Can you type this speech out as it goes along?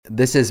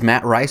This is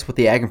Matt Rice with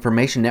the Ag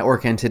Information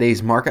Network and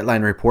today's Market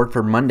Line report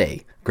for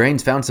Monday.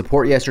 Grains found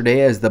support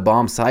yesterday as the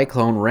bomb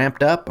cyclone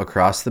ramped up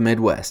across the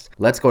Midwest.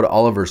 Let's go to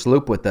Oliver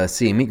Sloop with the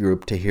CME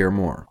Group to hear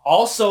more.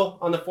 Also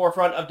on the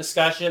forefront of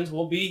discussions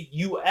will be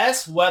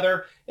U.S.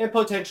 weather and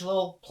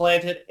potential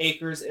planted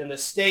acres in the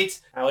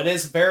states. Now, it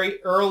is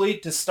very early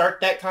to start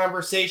that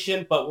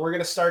conversation, but we're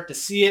going to start to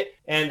see it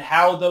and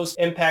how those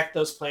impact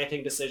those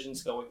planting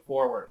decisions going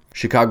forward.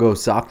 Chicago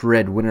soft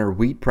red winter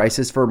wheat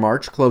prices for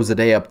March closed the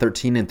day up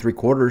 13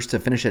 3/4 to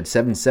finish at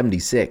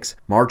 $7.76.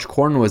 March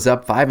corn was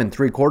up 5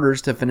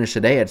 3/4 to finish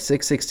the day at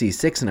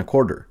 $6.66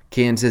 1/4.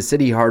 Kansas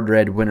City hard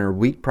red winter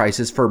wheat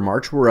prices for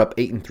March were up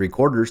 8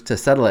 3/4 to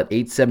settle at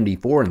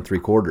 $8.74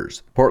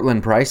 3/4.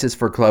 Portland prices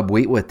for club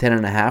wheat with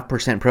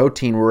 10.5%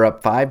 protein were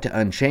up 5 to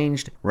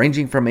unchanged,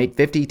 ranging from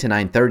 $8.50 to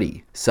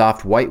 $9.30.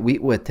 Soft white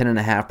wheat with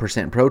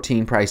 10.5%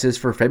 protein prices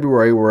for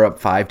February were up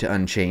 5 to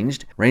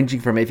unchanged, ranging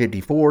from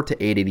 $8.54 to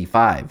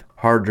 $8.85.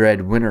 Hard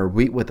red winter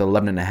wheat with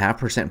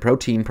 11.5%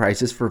 protein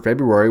prices for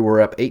February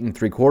were up 8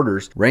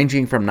 3/4,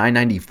 ranging from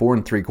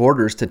 $9.94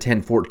 3/4 to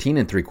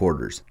 $10.14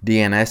 3/4.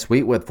 DNS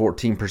wheat with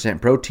 14%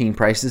 protein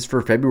prices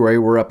for February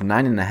were up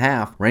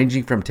 9.5,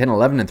 ranging from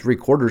 $10.11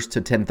 3/4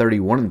 to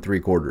 $10.31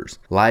 3/4.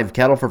 Live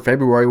cattle for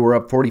February were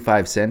up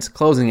 45 cents,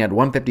 closing at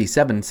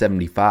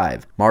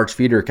 $157.75. March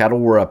feeder cattle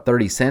were up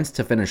 30 cents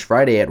to finish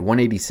Friday at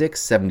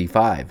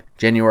 $186.75.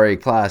 January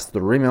Class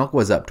 3 milk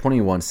was up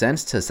 21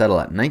 cents to settle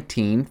at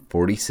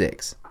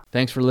 $19.46.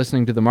 Thanks for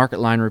listening to the Market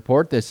Line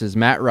Report. This is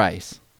Matt Rice.